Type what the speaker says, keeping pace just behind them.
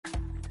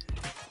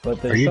But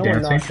there's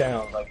someone knocked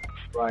down, like,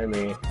 by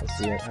me. I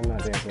see it. I'm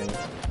not dancing.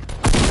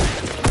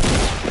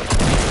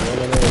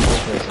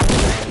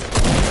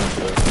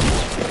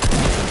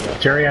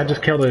 Jerry, I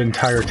just killed an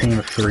entire team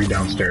of 3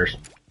 downstairs.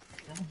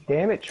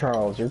 Damn it,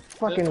 Charles. You're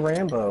fucking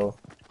Rambo.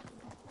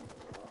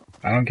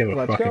 I don't give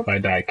a fuck if I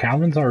die.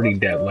 Calvin's already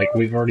dead. Like,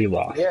 we've already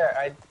lost.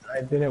 Yeah,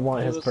 I didn't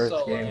want his first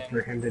game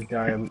for him to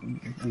die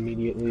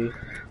immediately.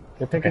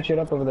 They're picking shit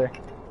up over there.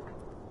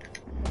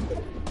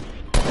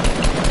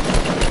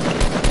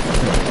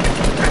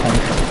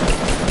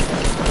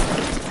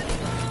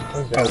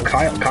 Oh,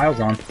 Kyle's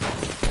on.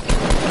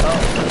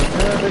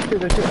 Oh, there's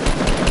two.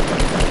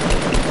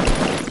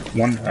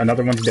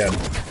 Another one's dead.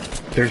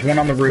 There's one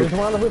on the roof. There's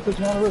one on the roof,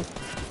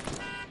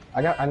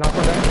 I knocked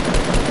one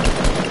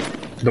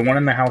down. The one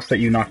in the house that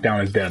you knocked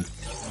down is dead.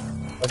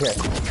 Okay.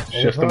 It's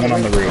just the one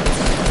on the roof.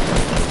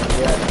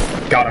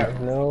 Yeah. Got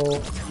him. No.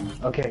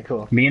 Okay,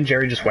 cool. Me and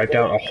Jerry just wiped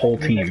out a whole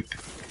team.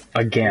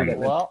 Again.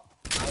 Well,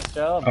 nice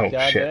job. Oh,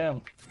 God shit.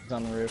 Damn. He's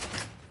on the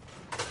roof.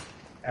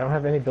 I don't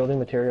have any building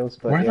materials,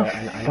 but Where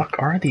yeah, the fuck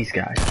are these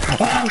guys?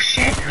 Oh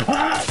shit!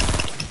 Ah!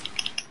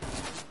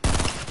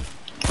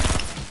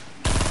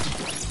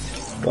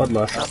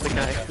 Bloodlust. Not the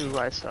guy who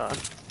I saw.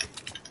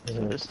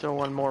 There's still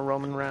one more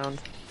Roman round.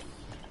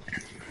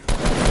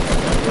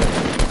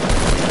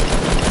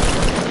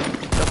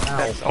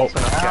 That's also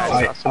enough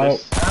guys. So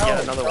there's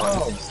yet another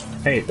one.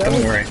 Hey,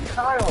 don't worry.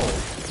 Kyle.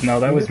 No,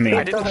 that was me.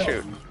 I didn't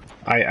shoot.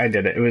 I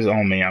did it. It was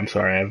all me. I'm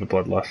sorry. I have a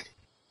bloodlust.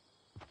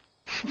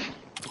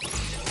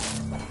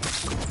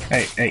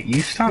 Hey,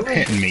 you stop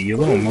hitting me, you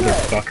little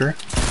motherfucker.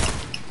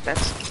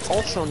 That's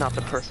also not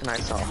the person I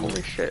saw.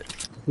 Holy shit.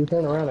 If you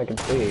turn around, I can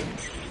see.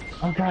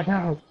 Oh god,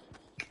 no!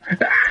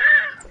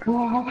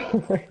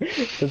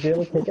 Does he have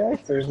a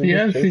pickaxe? Or is he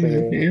Yes, just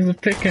chasing me? he's a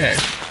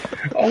pickaxe.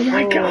 Oh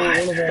my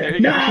god!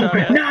 No!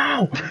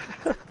 No!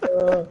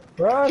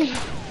 Run!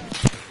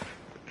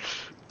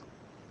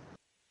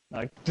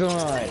 I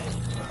died.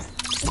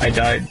 I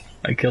died.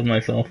 I killed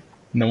myself.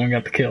 No one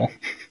got the kill.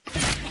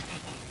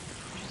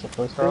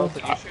 Charles,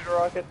 did you shoot a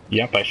rocket?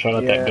 Yep, I shot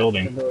at that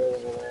building.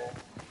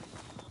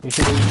 You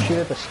shoot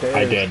at the stairs.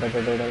 I did.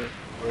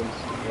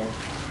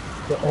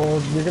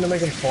 Oh, you're gonna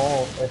make him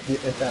fall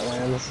if that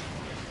lands.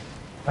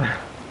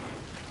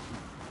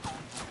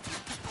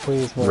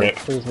 Please work. Rip.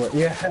 Please work.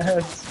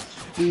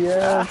 Yes.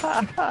 Yes.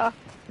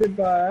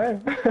 Goodbye.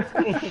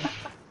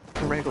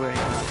 Regular,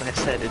 when I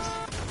said it's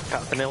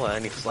got vanilla,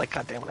 and he was like,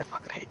 God damn it, I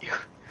fucking hate you.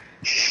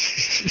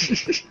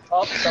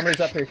 Oh,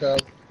 somebody's up here,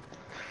 Charles.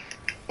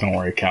 Don't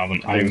worry,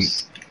 Calvin.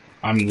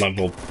 I'm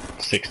level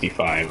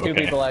 65. Two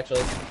Okay. people,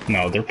 actually.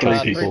 No, they're 3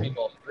 people.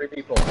 Three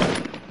people.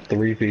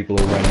 3 people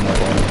are running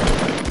up on me.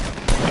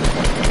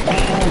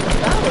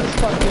 That was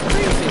fucking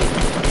crazy.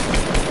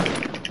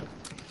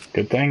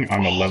 Good thing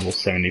I'm a level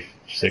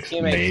 76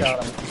 Teammate mage.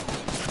 shot him.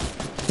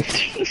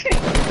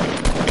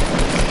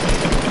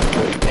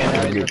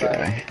 Good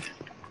guy.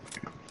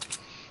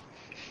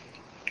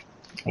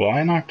 Well,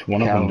 I knocked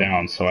one of them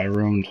down, so I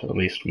ruined at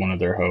least one of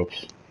their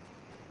hopes.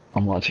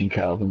 I'm watching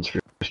Calvin's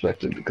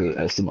perspective because it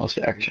has the most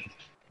action.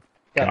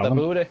 Got Calvin?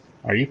 the booty.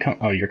 Are you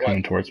oh, you're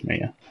coming towards me,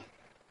 yeah.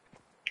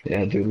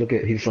 Yeah, dude, look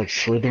at he's like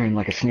slithering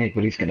like a snake,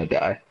 but he's gonna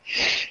die.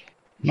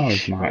 No,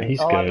 he's not. He's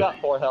I've good. got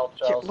 4 health,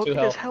 Yeah, Charles. look 2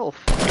 at his health.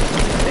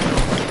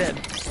 health. He's dead.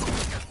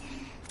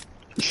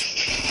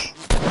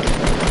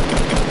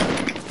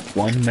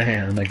 One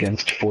man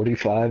against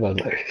 45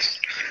 others.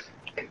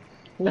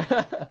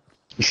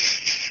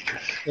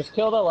 Just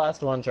kill the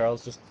last one,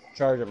 Charles. Just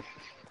charge him.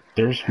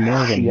 There's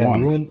more than Yeah,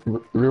 one.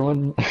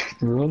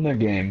 ruin their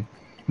game.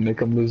 Make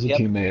them lose a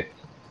teammate.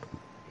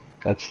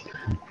 That's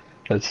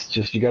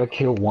just, you gotta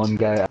kill one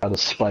guy out of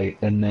spite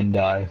and then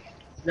die.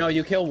 No,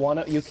 you kill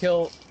one. You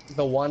kill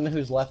the one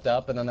who's left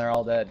up, and then they're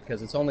all dead. Because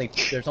there's only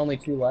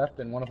 2 left,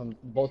 and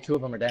two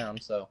of them are down.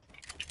 So.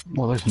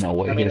 Well, there's no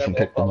way he hasn't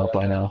picked them up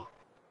by now.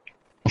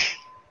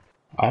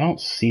 I don't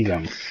see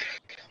them.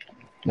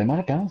 They might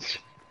have bounced.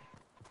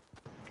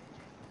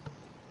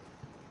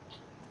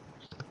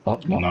 Oh,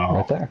 no,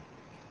 right there.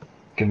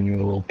 Giving you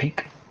a little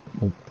peek.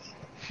 We'll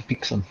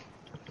peek some.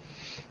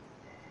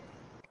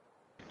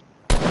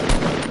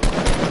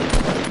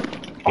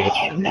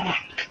 Bitch. Nah.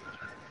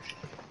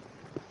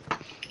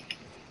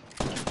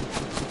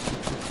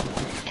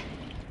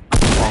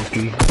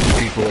 Funky.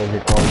 People ever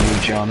call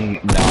you Johnny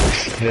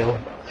Knoxville?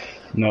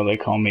 No, they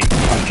call me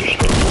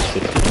Understroke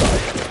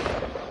 65.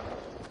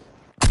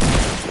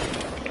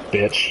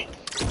 Bitch.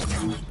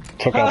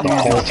 Took out the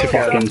whole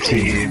fucking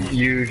team.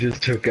 You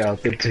just took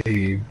out the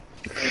team.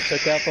 You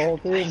took out the whole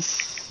team.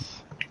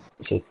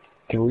 So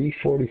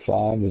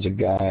 345 is a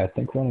guy, I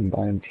think, running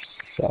by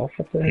himself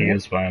up there. He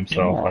is by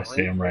himself. I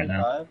see him right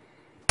now.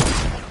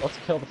 Let's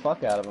kill the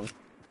fuck out of him.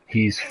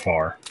 He's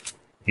far.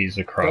 He's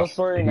Go across.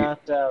 for your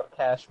knocked out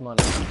cash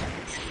money.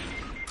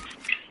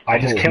 I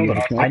just killed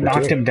him. I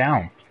knocked him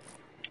down.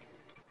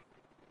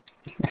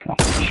 Oh,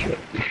 shit.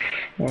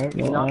 Alright,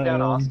 You well, knocked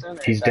down Austin?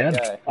 Or He's that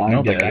dead. guy?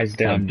 No, the guy's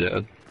dead. I'm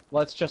dead.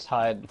 Let's just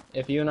hide.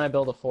 If you and I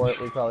build a fort,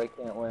 we probably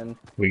can't win.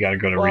 We gotta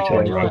go to Well,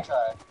 retail you road. wanna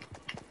try?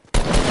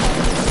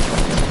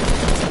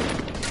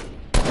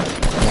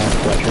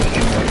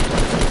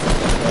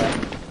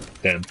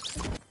 Dead.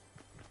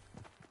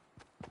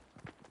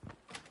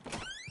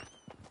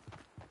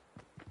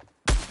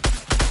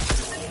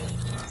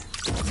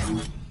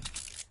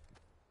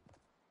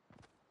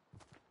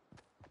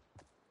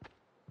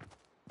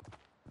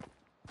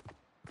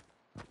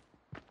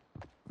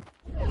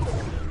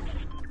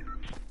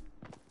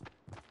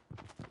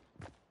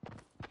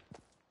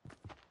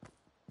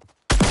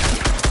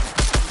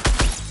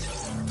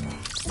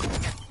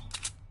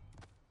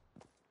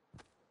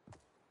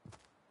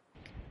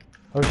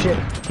 Oh shit,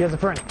 he has a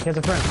friend, he has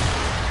a friend.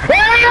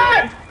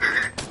 Ah!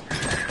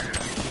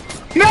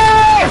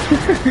 No!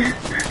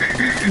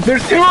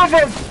 There's two of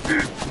them!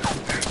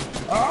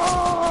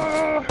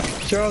 Oh!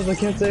 Charles, I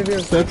can't save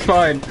you. That's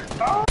fine.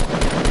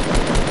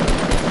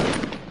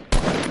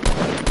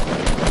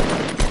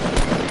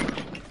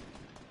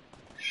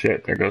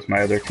 Shit, there goes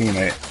my other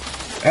teammate.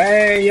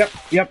 Hey,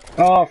 yep.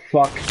 Oh,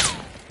 fuck.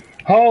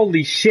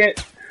 Holy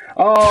shit.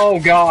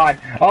 Oh, God.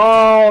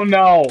 Oh,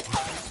 no.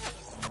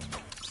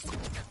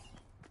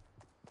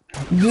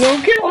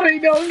 Don't kill me,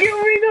 don't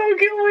kill me, don't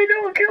kill me,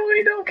 don't kill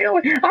me, don't kill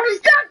me. I'm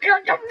stuck.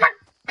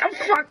 Oh,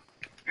 fuck.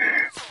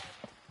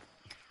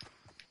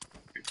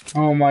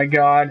 Oh, my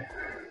God.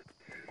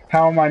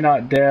 How am I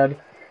not dead?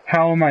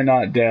 How am I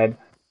not dead?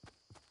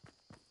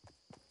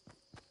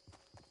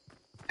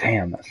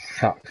 Damn, that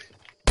sucks.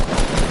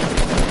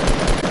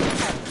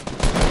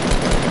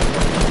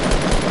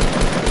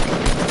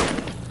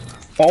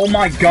 Oh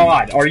my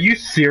God, are you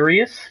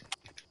serious?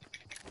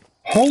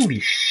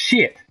 Holy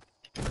shit.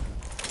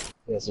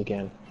 Yes, you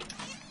can.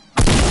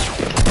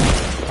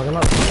 Fuck him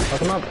up,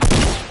 fuck him up.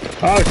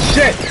 Oh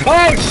shit,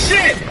 oh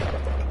shit!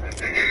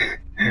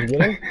 You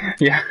get him?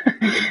 Yeah.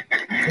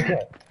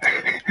 Okay.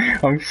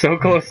 I'm so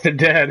close to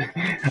dead.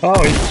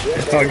 Oh,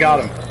 I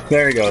got him.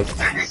 There he goes.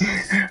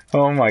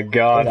 Oh my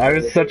God, I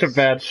was such a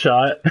bad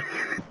shot.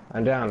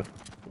 I'm down.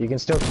 You can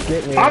still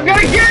get me. I'm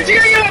gonna get you,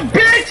 you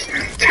bitch!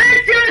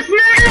 Take this,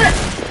 man!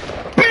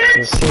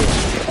 Bitch!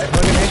 I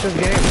fucking hate this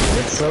game.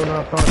 It's so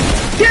not fun.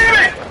 Damn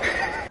it!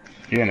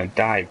 You're gonna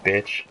die,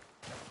 bitch.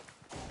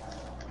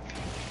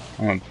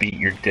 I'm gonna beat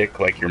your dick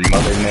like your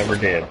mother never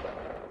did.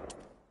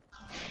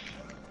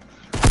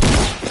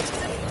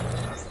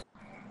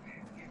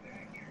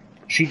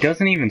 She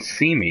doesn't even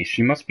see me.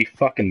 She must be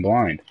fucking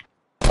blind.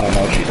 Oh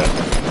no, she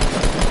doesn't.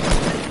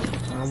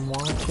 I'm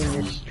watching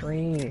your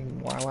stream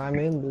while I'm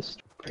in the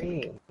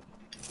stream.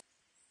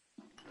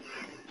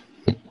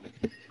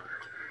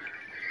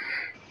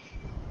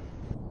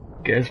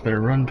 Guys better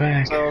run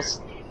back.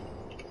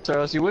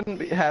 Charles, you wouldn't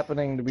be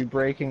happening to be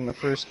breaking the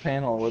first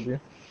panel, would you?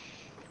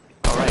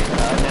 Alright,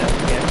 now you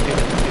have to do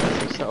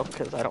this yourself,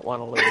 because I don't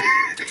want to lose.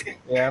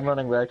 Yeah, I'm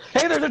running back.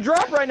 Hey, there's a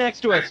drop right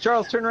next to us!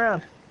 Charles, turn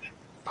around.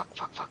 Fuck.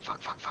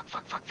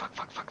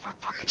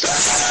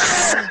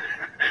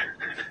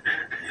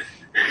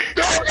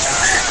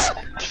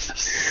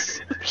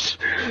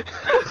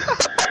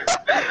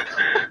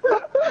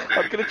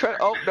 I'm gonna try.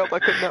 Oh, nope, I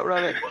could not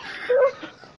run it.